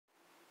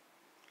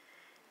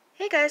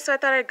Hey guys, so I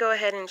thought I'd go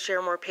ahead and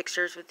share more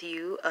pictures with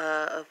you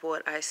of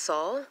what I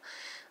saw.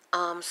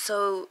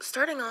 So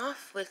starting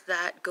off with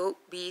that goat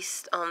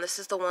beast, this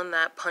is the one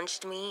that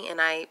punched me,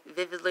 and I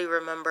vividly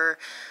remember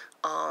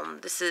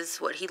this is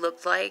what he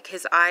looked like.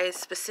 His eyes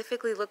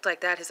specifically looked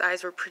like that. His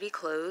eyes were pretty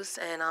closed,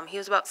 and he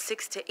was about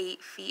 6 to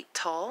 8 feet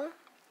tall.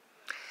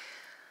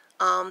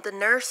 The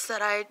nurse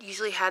that I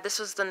usually had, this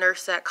was the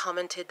nurse that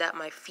commented that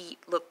my feet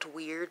looked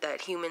weird,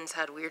 that humans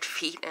had weird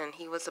feet, and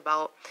he was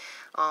about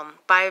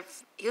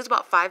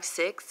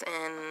 5'6",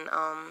 and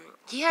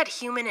he had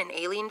human and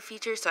alien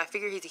features, so I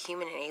figure he's a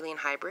human and alien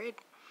hybrid.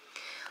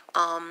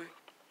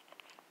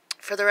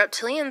 For the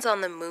reptilians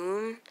on the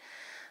moon,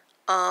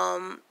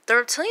 are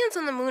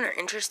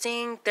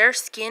interesting. Their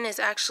skin is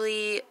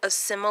actually a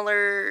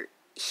similar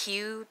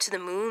hue to the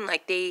moon.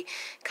 Like, they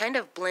kind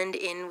of blend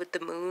in with the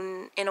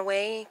moon in a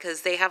way,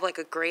 because they have like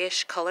a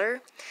grayish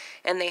color,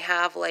 and they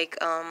have like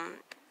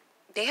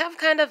they have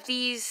kind of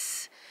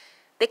these,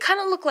 they kind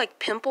of look like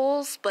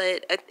pimples,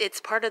 but it's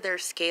part of their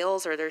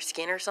scales or their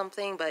skin or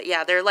something. But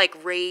yeah, they're like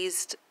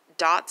raised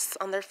dots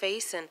on their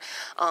face, and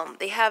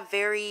they have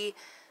very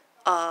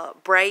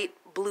bright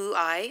blue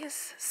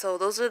eyes. So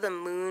those are the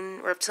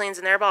moon reptilians,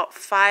 and they're about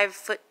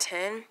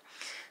 5'10",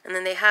 and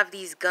then they have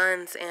these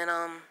guns, and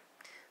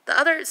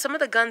some of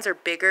the guns are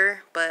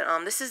bigger, but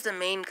this is the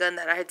main gun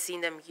that I had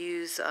seen them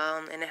use,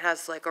 and it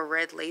has like a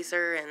red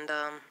laser and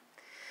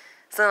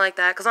something like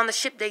that, because on the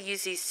ship they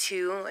use these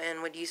too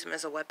and would use them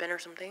as a weapon or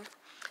something.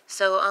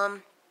 So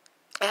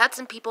I had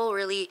some people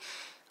really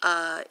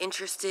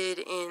interested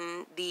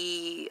in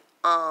the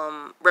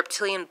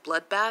reptilian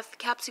bloodbath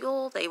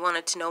capsule. They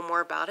wanted to know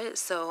more about it,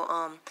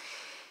 so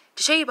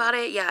to show you about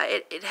it, yeah,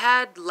 it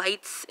had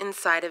lights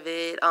inside of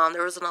it.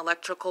 There was an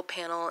electrical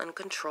panel and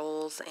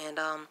controls, and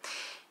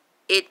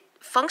it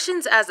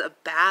functions as a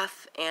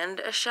bath and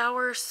a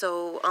shower.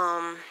 So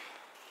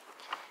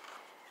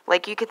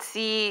like you could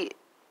see,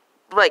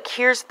 like,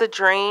 here's the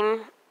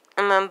drain,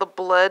 and then the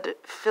blood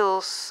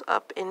fills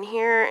up in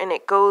here, and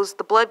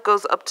the blood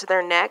goes up to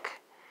their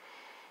neck.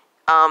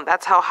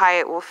 That's how high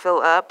it will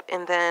fill up.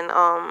 And then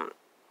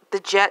the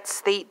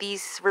jets,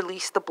 these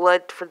release the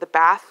blood for the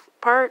bath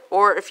part,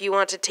 or if you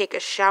want to take a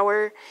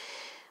shower,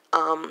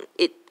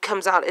 it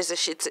comes out as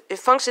it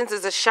functions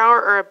as a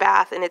shower or a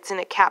bath, and it's in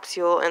a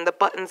capsule, and the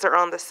buttons are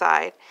on the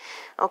side.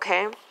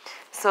 Okay,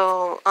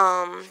 so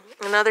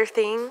another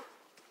thing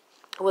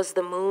was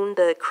the moon,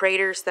 the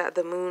craters that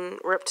the moon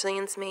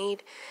reptilians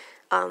made.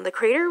 The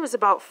crater was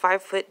about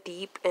 5 foot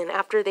deep, and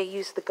after they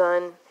used the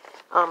gun,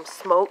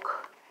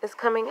 smoke is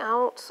coming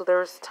out, so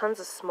there's tons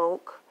of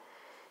smoke,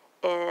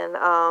 and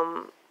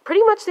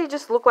pretty much they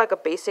just look like a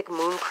basic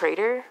moon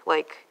crater,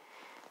 like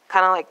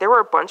kind of like there were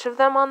a bunch of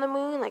them on the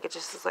moon, like it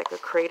just is like a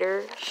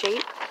crater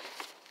shape.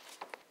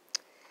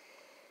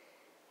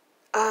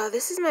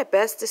 This is my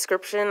best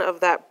description of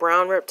that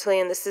brown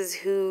reptilian. This is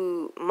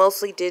who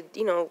mostly did,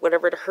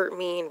 whatever to hurt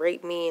me and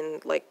rape me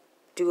and like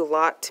do a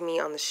lot to me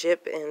on the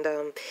ship. And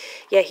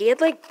yeah, he had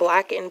like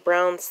black and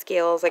brown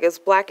scales, like it was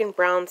black and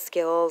brown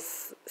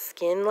scales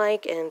skin,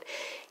 like, and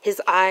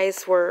his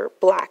eyes were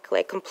black,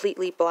 like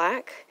completely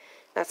black.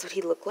 That's what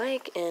he looked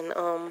like. And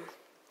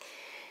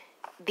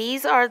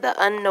these are the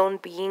unknown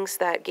beings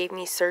that gave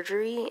me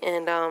surgery,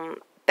 and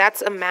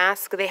that's a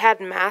mask. They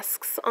had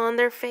masks on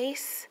their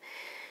face,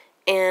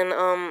 and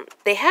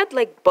they had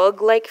like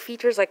bug-like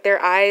features, like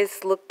their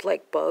eyes looked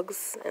like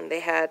bugs, and they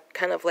had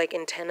kind of like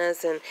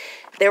antennas, and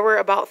there were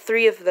about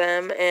 3 of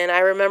them. And I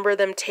remember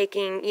them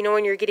taking,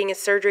 when you're getting a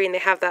surgery and they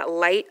have that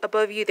light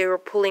above you, they were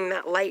pulling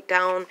that light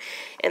down,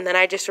 and then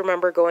I just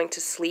remember going to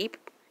sleep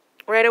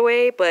right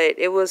away. But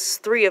it was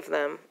 3 of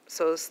them,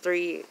 so it was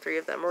three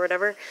of them or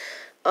whatever.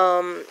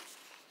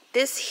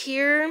 This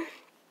here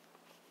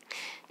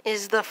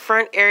is the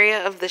front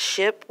area of the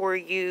ship where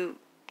the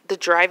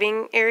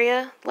driving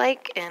area,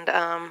 like, and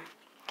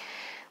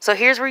so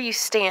here's where you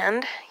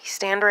stand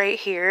right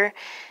here,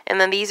 and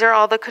then these are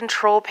all the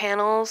control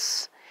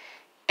panels,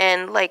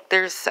 and like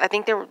I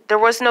think there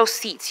was no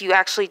seats, you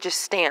actually just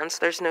stand, so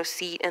there's no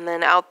seat, and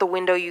then out the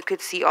window you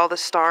could see all the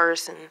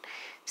stars and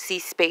see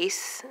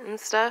space and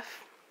stuff.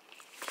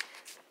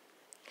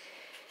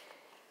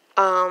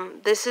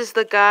 This is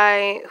the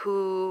guy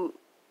who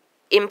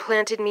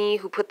implanted me,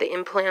 who put the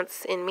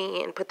implants in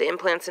me and put the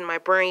implants in my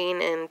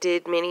brain and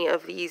did many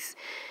of these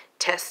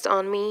tests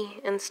on me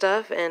and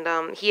stuff.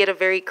 And he had a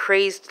very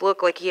crazed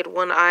look, like he had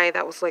one eye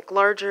that was like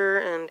larger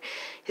and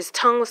his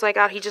tongue was like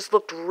out. He just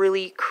looked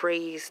really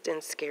crazed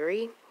and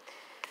scary.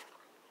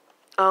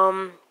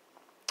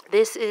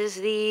 This is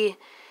the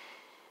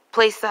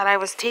place that I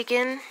was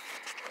taken.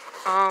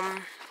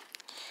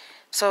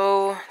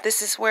 So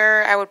this is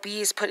where I would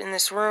be, is put in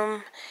this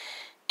room,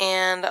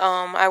 and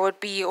I would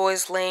be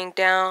always laying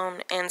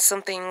down, and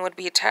something would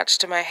be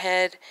attached to my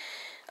head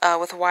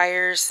with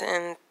wires,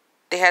 and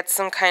they had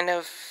some kind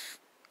of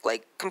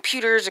like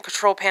computers and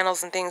control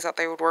panels and things that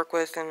they would work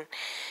with, and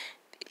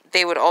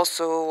they would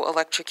also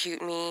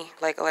electrocute me,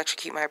 like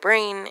electrocute my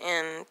brain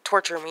and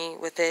torture me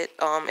with it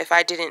if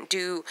I didn't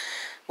do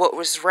what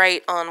was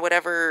right on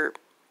whatever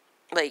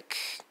like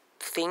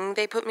thing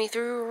they put me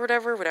through or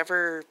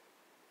whatever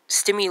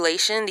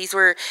stimulation. These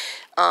were,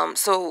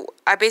 so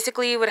I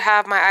basically would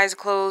have my eyes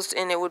closed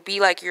and it would be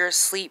like you're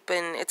asleep,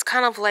 and it's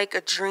kind of like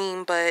a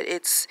dream, but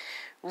it's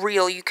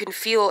real. You can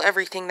feel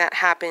everything that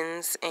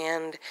happens,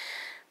 and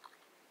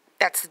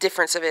that's the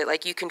difference of it.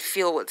 Like, you can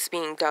feel what's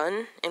being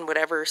done in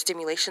whatever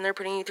stimulation they're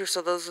putting you through.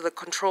 So those are the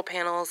control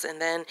panels,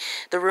 and then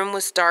the room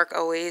was dark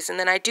always. And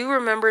then I do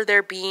remember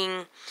there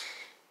being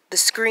the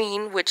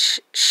screen,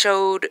 which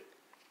showed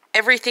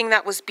everything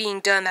that was being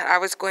done, that I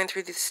was going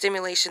through the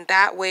stimulation.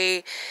 That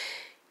way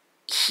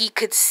he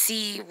could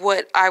see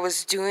what I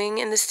was doing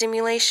in the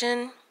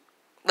stimulation.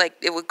 Like,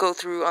 it would go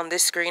through on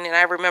this screen, and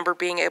I remember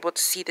being able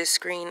to see this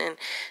screen, and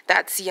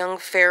that's young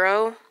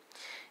Pharaoh.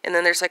 And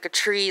then there's like a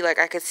tree, like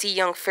I could see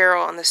young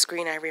Pharaoh on the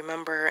screen, I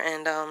remember.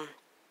 And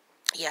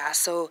yeah,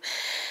 so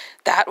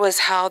that was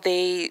how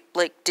they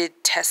like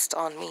did tests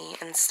on me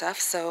and stuff.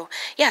 So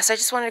yeah, so I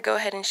just wanted to go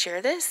ahead and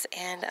share this.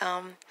 And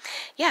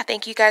yeah,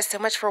 thank you guys so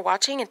much for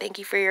watching, and thank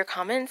you for your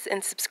comments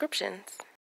and subscriptions.